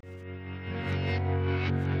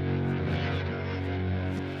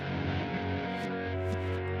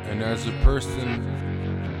And as a person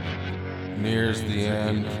nears the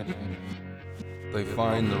end, they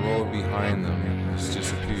find the road behind them has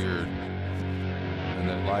disappeared, and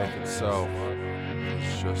that life itself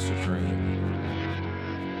is just a dream.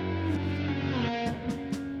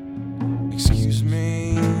 Excuse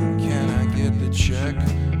me, can I get the check?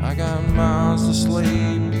 I got miles to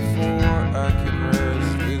sleep